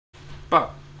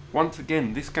But once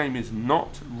again, this game is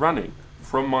not running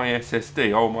from my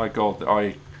SSD. Oh my god,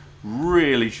 I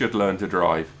really should learn to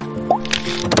drive.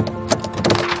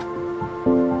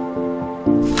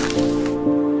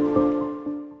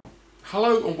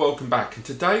 Hello and welcome back, and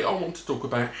today I want to talk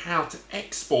about how to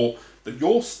export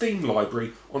your Steam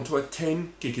library onto a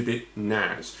 10 gigabit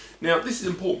NAS. Now this is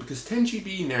important because 10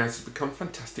 GB NAS has become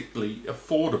fantastically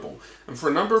affordable, and for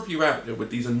a number of you out there with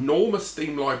these enormous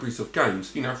Steam libraries of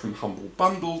games, you know, from humble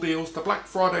bundle deals to Black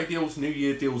Friday deals, New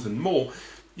Year deals and more,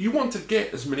 you want to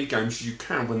get as many games as you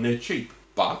can when they're cheap,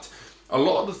 but a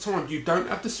lot of the time you don't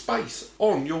have the space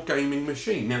on your gaming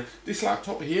machine. Now this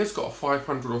laptop here has got a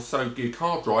 500 or so gig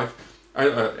hard drive,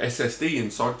 SSD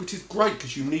inside, which is great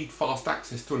because you need fast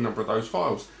access to a number of those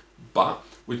files. But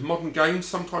with modern games,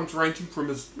 sometimes ranging from,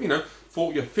 as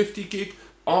 40 or 50 gig,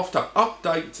 after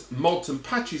updates, mods and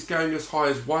patches going as high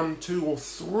as 1, 2 or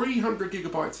 300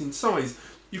 gigabytes in size,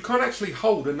 you can't actually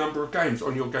hold a number of games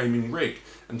on your gaming rig.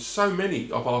 And so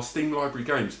many of our Steam library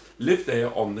games live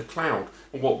there on the cloud.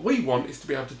 And what we want is to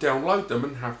be able to download them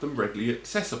and have them readily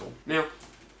accessible. Now,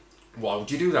 why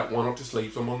would you do that? Why not just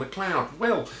leave them on the cloud?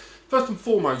 Well, first and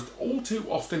foremost, all too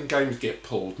often games get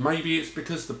pulled. Maybe it's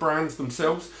because the brands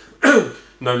themselves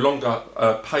no longer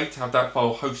pay to have that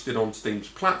file hosted on Steam's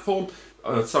platform.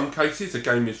 In some cases, a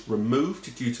game is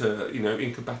removed due to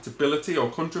incompatibility or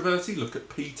controversy. Look at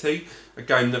PT, a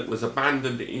game that was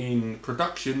abandoned in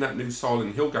production, that new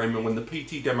Silent Hill game, and when the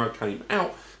PT demo came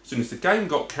out, as soon as the game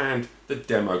got canned, the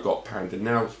demo got panned, and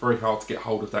now it's very hard to get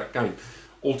hold of that game.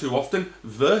 All too often,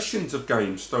 versions of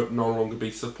games don't no longer be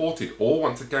supported, or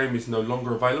once a game is no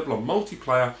longer available on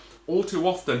multiplayer, all too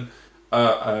often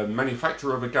a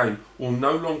manufacturer of a game will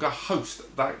no longer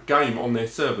host that game on their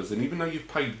servers. And even though you've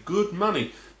paid good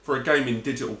money for a game in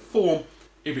digital form,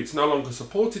 if it's no longer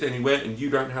supported anywhere and you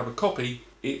don't have a copy,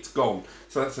 it's gone.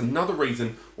 So that's another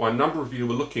reason why a number of you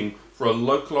are looking for a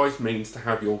localized means to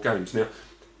have your games. Now,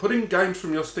 putting games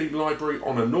from your Steam library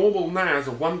on a normal NAS,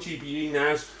 a 1 GBE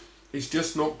NAS, is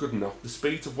just not good enough. The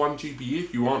speeds of 1 GBE,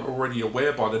 if you aren't already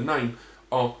aware by the name,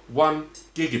 are 1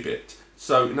 gigabit.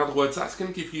 So in other words, that's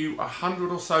going to give you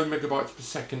 100 or so megabytes per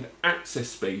second access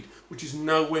speed, which is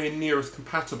nowhere near as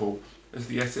compatible as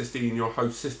the SSD in your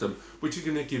host system, which is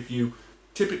going to give you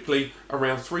typically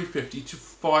around 350 to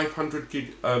 500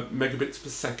 megabits per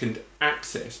second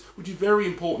access, which is very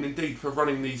important indeed for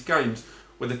running these games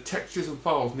where the textures and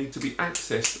files need to be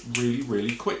accessed really,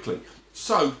 really quickly.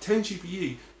 So 10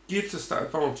 GBE gives us that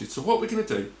advantage. So what we're going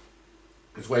to do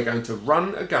is we're going to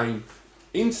run a game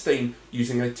in Steam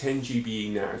using a 10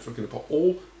 GBE NAS. We're going to put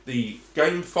all the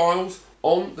game files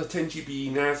on the 10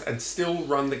 GBE NAS and still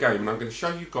run the game. And I'm going to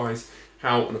show you guys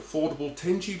how an affordable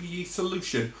 10 GBE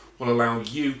solution will allow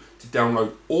you to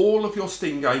download all of your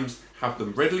Steam games, have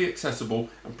them readily accessible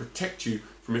and protect you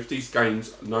from if these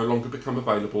games no longer become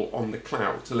available on the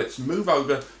cloud. So let's move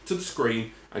over to the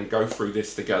screen and go through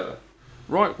this together.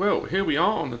 Right, well, here we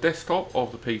are on the desktop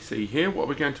of the PC here. What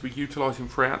we're going to be utilising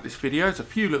throughout this video is a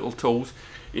few little tools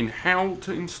in how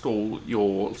to install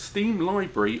your Steam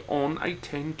library on a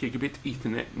 10 gigabit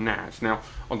Ethernet NAS. Now,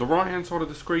 on the right hand side of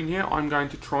the screen here, I'm going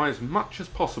to try as much as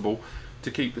possible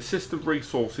to keep the system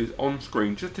resources on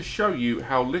screen just to show you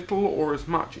how little or as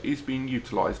much is being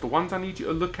utilised. The ones I need you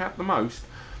to look at the most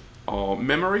are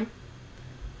memory,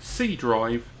 C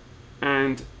drive,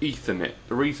 and Ethernet.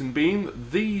 The reason being,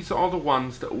 these are the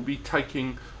ones that will be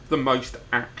taking the most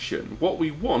action. What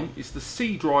we want is the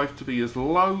C drive to be as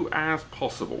low as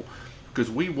possible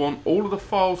because we want all of the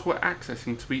files we're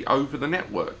accessing to be over the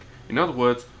network. In other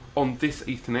words, on this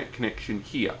Ethernet connection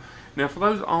here. Now, for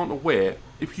those that aren't aware,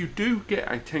 if you do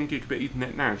get a 10 gigabit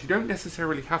Ethernet NAS, you don't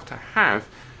necessarily have to have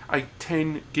a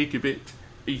 10 gigabit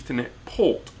Ethernet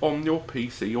port on your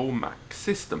PC or Mac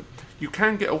system. You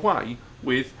can get away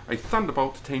with a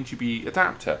Thunderbolt to 10 GBE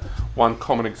adapter. One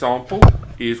common example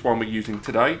is one we're using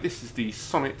today. This is the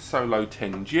Sonnet Solo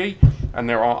 10G, and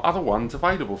there are other ones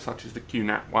available such as the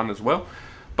QNAP one as well,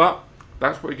 but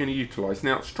that's what we're going to utilise.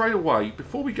 Now straight away,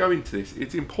 before we go into this,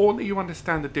 it's important that you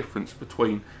understand the difference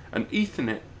between an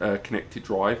Ethernet connected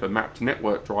drive, a mapped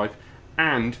network drive,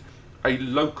 and a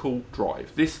local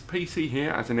drive. This PC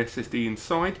here has an SSD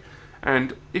inside,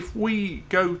 and if we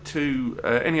go to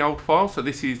any old file, so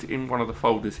this is in one of the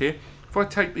folders here, if I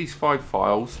take these 5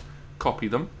 files, copy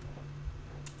them,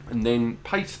 and then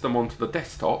paste them onto the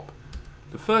desktop,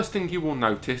 the first thing you will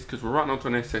notice, because we're running onto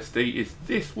an SSD, is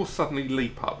this will suddenly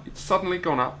leap up. It's suddenly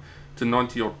gone up to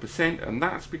 90%, and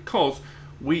that's because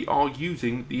we are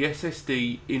using the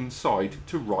SSD inside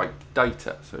to write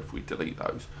data. So if we delete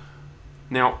those.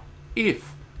 Now,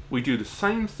 if we do the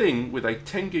same thing with a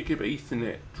 10 gigabit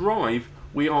Ethernet drive,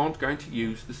 we aren't going to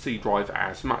use the C drive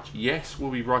as much. Yes,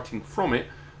 we'll be writing from it,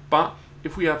 but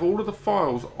if we have all of the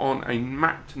files on a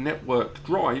mapped network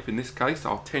drive, in this case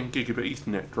our 10 gigabit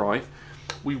Ethernet drive,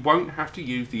 we won't have to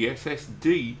use the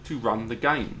SSD to run the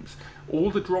games.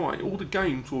 All the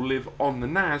games will live on the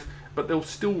NAS, but they'll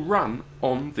still run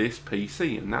on this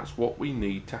PC, and that's what we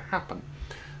need to happen.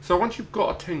 So once you've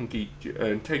got a 10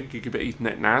 gigabit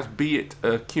Ethernet NAS, be it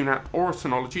a QNAP or a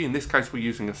Synology, in this case we're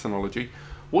using a Synology,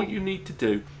 what you need to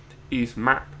do is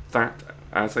map that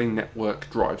as a network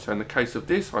drive. So in the case of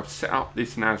this, I've set up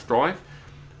this NAS drive,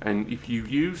 and if you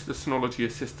use the Synology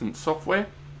Assistant software,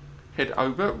 head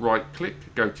over, right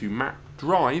click, go to map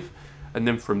drive, and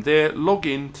then from there log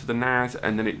in to the NAS,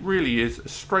 and then it really is a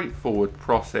straightforward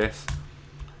process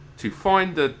to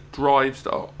find the drives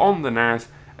that are on the NAS,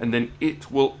 and then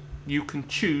you can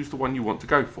choose the one you want to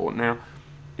go for. Now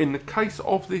in the case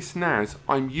of this NAS,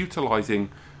 I'm utilizing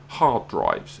hard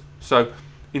drives. So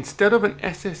instead of an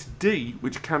SSD,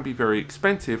 which can be very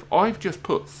expensive, I've just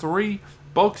put 3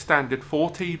 bog standard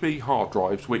 4TB hard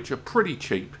drives, which are pretty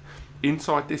cheap,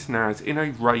 inside this NAS in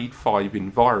a RAID 5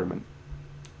 environment.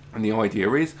 And the idea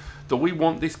is that we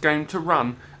want this game to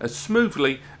run as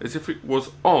smoothly as if it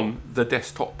was on the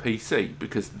desktop PC,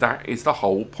 because that is the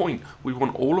whole point. We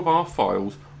want all of our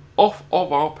files off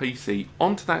of our PC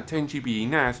onto that 10GBE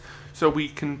NAS, so we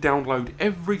can download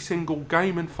every single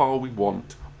game and file we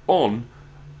want on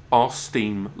our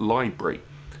Steam library.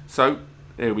 So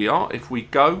there we are. If we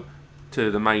go to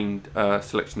the main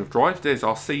selection of drives, there's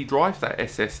our C drive, that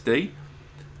SSD,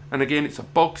 and again it's a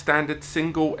bog standard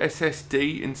single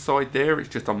SSD inside there. It's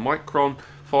just a Micron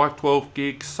 512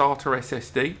 gig SATA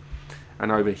SSD,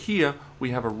 and over here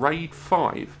we have a RAID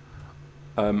 5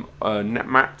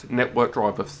 mapped network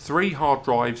drive of 3 hard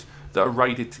drives that are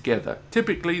RAIDed together.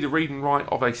 Typically the read and write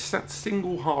of a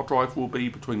single hard drive will be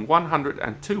between 100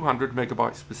 and 200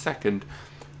 megabytes per second,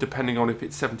 depending on if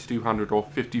it's 7200 or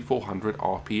 5400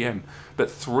 RPM.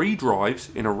 But 3 drives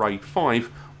in a RAID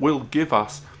 5 will give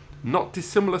us not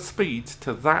dissimilar speeds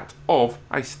to that of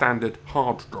a standard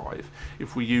hard drive.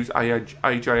 If we use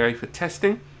AJA for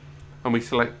testing and we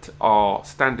select our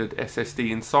standard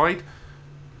SSD inside,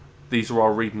 these are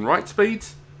our read and write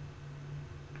speeds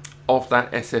of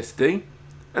that SSD,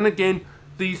 and again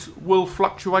these will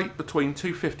fluctuate between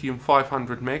 250 and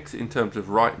 500 megs in terms of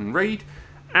write and read.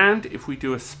 And if we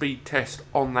do a speed test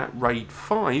on that RAID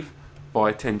 5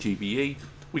 via 10GBE,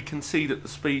 we can see that the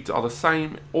speeds are the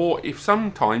same, or if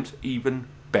sometimes even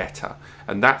better.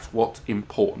 And that's what's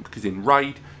important, because in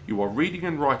RAID you are reading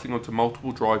and writing onto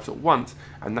multiple drives at once,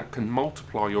 and that can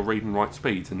multiply your read and write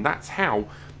speeds. And that's how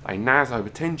a NAS over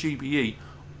 10GBE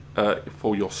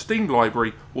for your Steam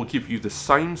library will give you the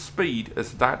same speed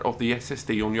as that of the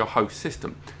SSD on your host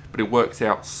system, but it works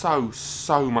out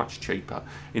so much cheaper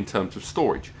in terms of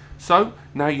storage. So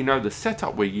now you know the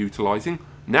setup we're utilizing.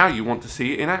 Now you want to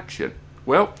see it in action.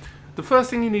 Well, the first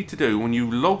thing you need to do when you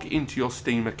log into your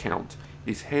Steam account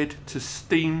is head to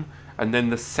Steam and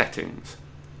then the settings.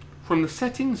 From the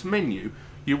settings menu,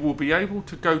 you will be able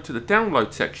to go to the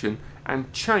download section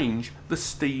and change the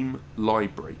Steam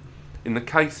library. In the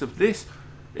case of this,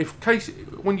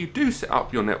 when you do set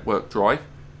up your network drive,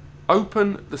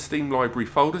 open the Steam library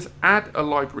folders, add a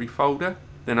library folder,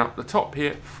 then up the top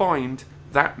here, find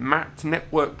that mapped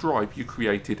network drive you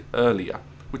created earlier,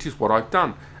 which is what I've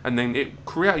done. And then it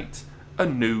creates a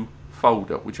new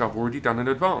folder, which I've already done in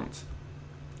advance.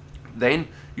 Then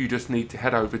you just need to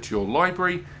head over to your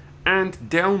library and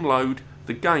download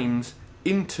the games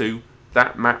into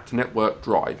that mapped network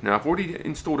drive. Now I've already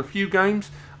installed a few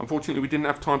games. Unfortunately we didn't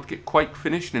have time to get Quake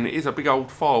finished, and it is a big old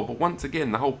file, but once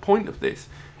again the whole point of this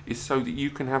is so that you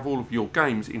can have all of your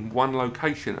games in one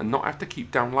location and not have to keep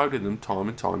downloading them time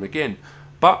and time again.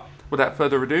 But without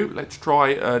further ado, let's try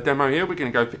a demo here. We're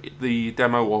going to go for the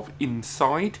demo of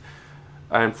Inside,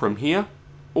 and from here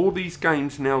all these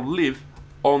games now live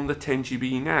on the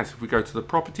 10GBE NAS. If we go to the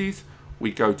properties, we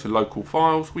go to local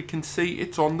files, we can see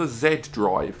it's on the Z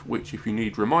drive, which, if you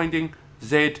need reminding,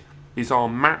 Z is our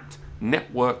mapped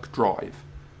network drive.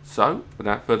 So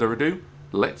without further ado,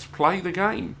 let's play the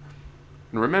game.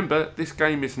 And remember, this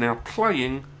game is now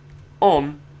playing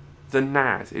on the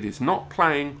NAS. It is not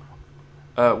playing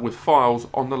with files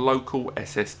on the local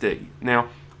SSD. Now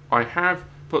I have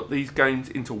put these games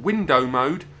into window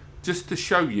mode just to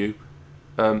show you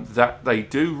that they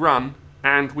do run,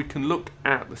 and we can look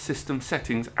at the system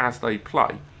settings as they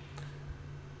play.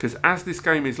 Because as this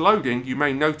game is loading, you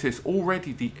may notice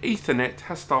already the Ethernet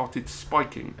has started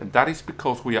spiking, and that is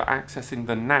because we are accessing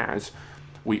the NAS.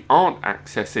 We aren't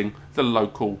accessing the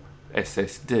local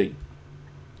SSD.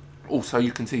 Also,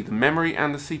 you can see the memory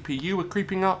and the CPU are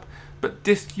creeping up. but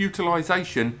disk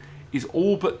utilization is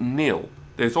all but nil.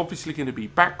 There's obviously going to be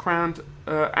background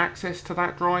access to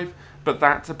that drive, but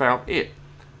that's about it.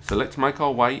 So let's make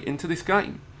our way into this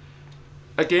game.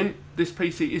 Again, this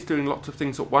PC is doing lots of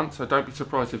things at once, so don't be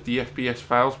surprised if the FPS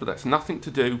fails, but that's nothing to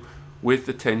do with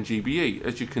the 10GBE.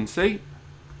 As you can see,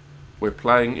 we're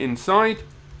playing inside,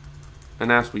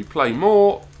 and as we play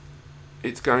more,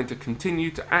 it's going to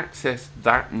continue to access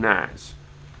that NAS.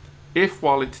 If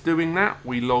while it's doing that,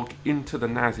 we log into the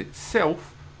NAS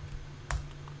itself,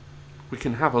 we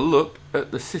can have a look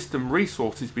at the system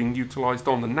resources being utilized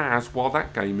on the NAS while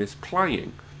that game is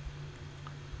playing.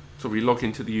 So we log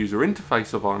into the user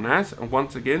interface of our NAS, and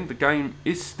once again the game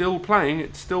is still playing,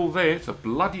 it's still there. It's a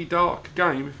bloody dark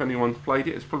game. If anyone's played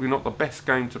it, it's probably not the best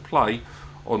game to play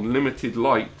on limited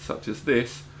light such as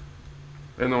this.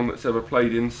 Anyone that's ever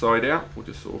played Inside Out will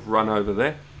just sort of run over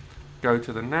there, go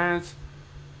to the NAS,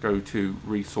 go to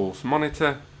Resource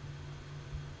Monitor,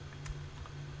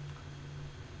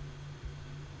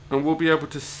 and we'll be able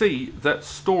to see that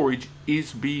storage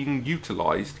is being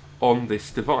utilized on this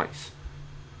device.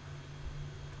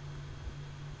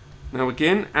 Now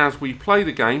again, as we play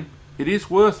the game, it is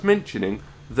worth mentioning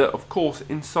that of course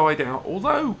Inside Out,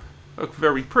 although a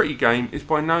very pretty game, is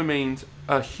by no means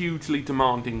a hugely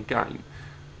demanding game.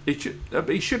 It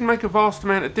shouldn't make a vast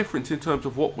amount of difference in terms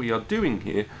of what we are doing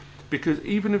here, because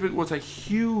even if it was a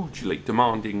hugely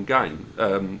demanding game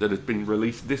that has been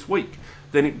released this week,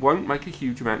 then it won't make a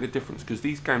huge amount of difference, because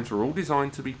these games are all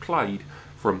designed to be played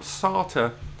from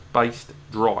SATA based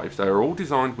drives. They are all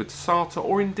designed with SATA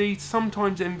or indeed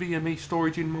sometimes NVMe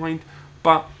storage in mind,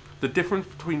 but the difference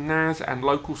between NAS and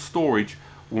local storage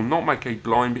will not make a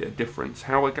blind bit of difference.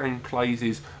 How a game plays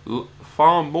is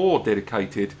far more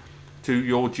dedicated to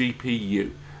your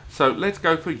GPU. So let's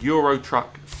go for Euro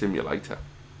Truck Simulator.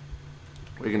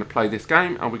 We're going to play this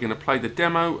game, and we're going to play the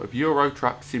demo of Euro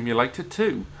Truck Simulator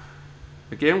 2.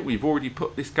 Again, we've already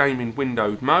put this game in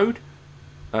windowed mode.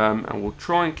 And we'll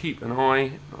try and keep an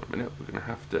eye. A minute, we're going to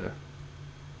have to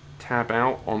tab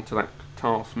out onto that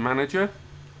task manager,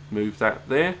 move that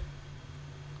there,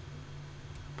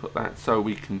 put that so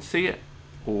we can see it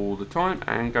all the time,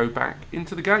 and go back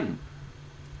into the game.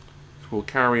 So we'll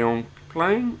carry on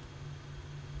playing.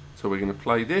 So we're going to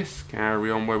play this, carry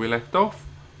on where we left off.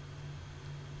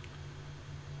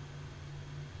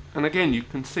 And again, you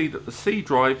can see that the C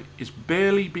drive is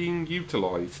barely being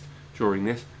utilized during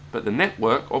this. But the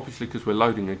network, obviously because we're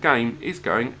loading a game, is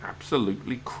going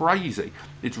absolutely crazy.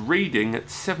 It's reading at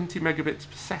 70 megabits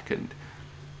per second.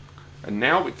 And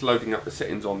now it's loading up the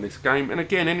settings on this game. And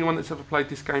again, anyone that's ever played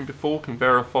this game before can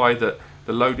verify that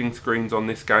the loading screens on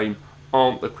this game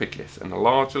aren't the quickest. And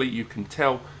largely you can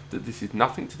tell that this is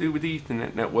nothing to do with the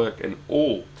Ethernet network and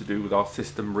all to do with our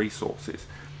system resources.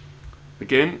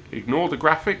 Again, ignore the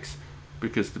graphics,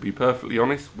 because to be perfectly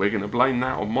honest, we're going to blame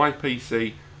that on my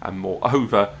PC, and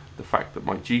moreover, the fact that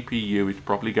my GPU is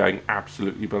probably going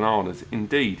absolutely bananas.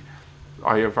 Indeed,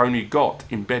 I have only got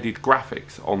embedded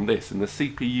graphics on this, and the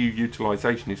CPU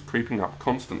utilization is creeping up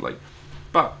constantly.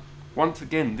 But once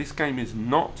again, this game is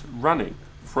not running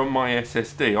from my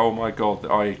SSD. Oh my god,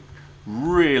 I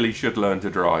really should learn to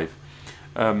drive.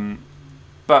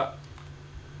 But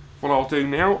what I'll do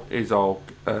now is I'll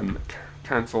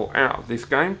cancel out of this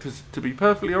game, because to be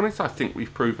perfectly honest, I think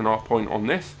we've proven our point on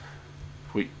this.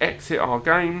 If we exit our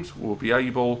games, we'll be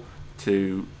able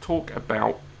to talk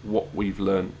about what we've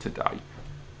learned today.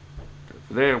 Go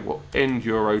for there, we'll end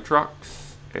Euro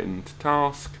Trucks, end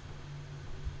task.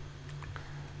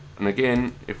 And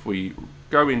again, if we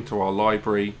go into our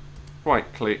library,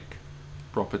 right click,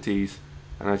 properties,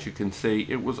 and as you can see,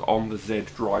 it was on the Z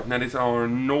drive. Now there's an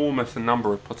enormous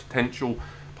number of potential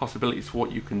possibilities for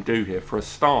what you can do here. For a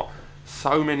start,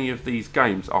 so many of these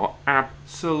games are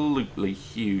absolutely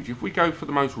huge. If we go for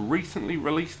the most recently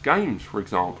released games, for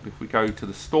example, if we go to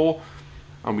the store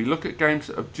and we look at games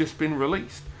that have just been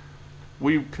released,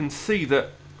 we can see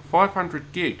that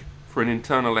 500 gig for an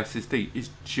internal SSD is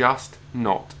just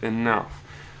not enough.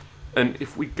 And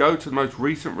if we go to the most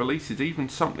recent releases, even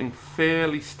something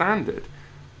fairly standard,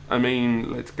 I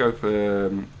mean, let's go for,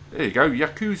 there you go,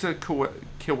 Yakuza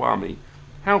Kiwami.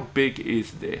 How big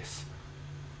is this?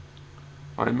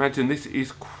 I imagine this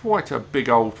is quite a big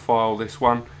old file, this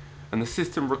one, and the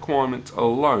system requirements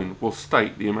alone will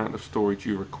state the amount of storage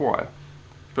you require.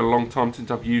 It's been a long time since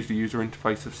I've used the user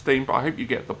interface of Steam, but I hope you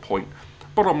get the point.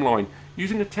 Bottom line,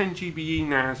 using a 10GBE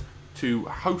NAS to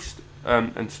host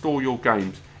and store your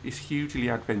games is hugely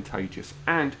advantageous,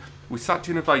 and with such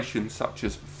innovations such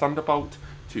as Thunderbolt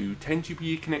to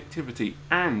 10GBE connectivity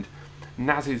and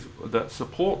NASs that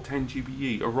support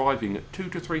 10GBE arriving at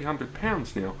 £200 to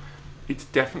 £300 now, it's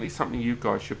definitely something you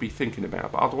guys should be thinking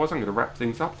about. But otherwise, I'm going to wrap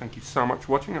things up. Thank you so much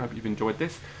for watching. I hope you've enjoyed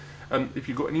this. If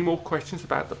you've got any more questions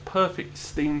about the perfect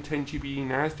Steam 10GB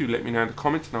NAS, do let me know in the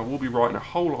comments, and I will be writing a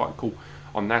whole article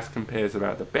on NAS Compares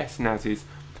about the best NASes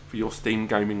for your Steam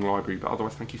gaming library. But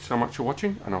otherwise, thank you so much for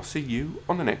watching, and I'll see you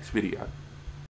on the next video.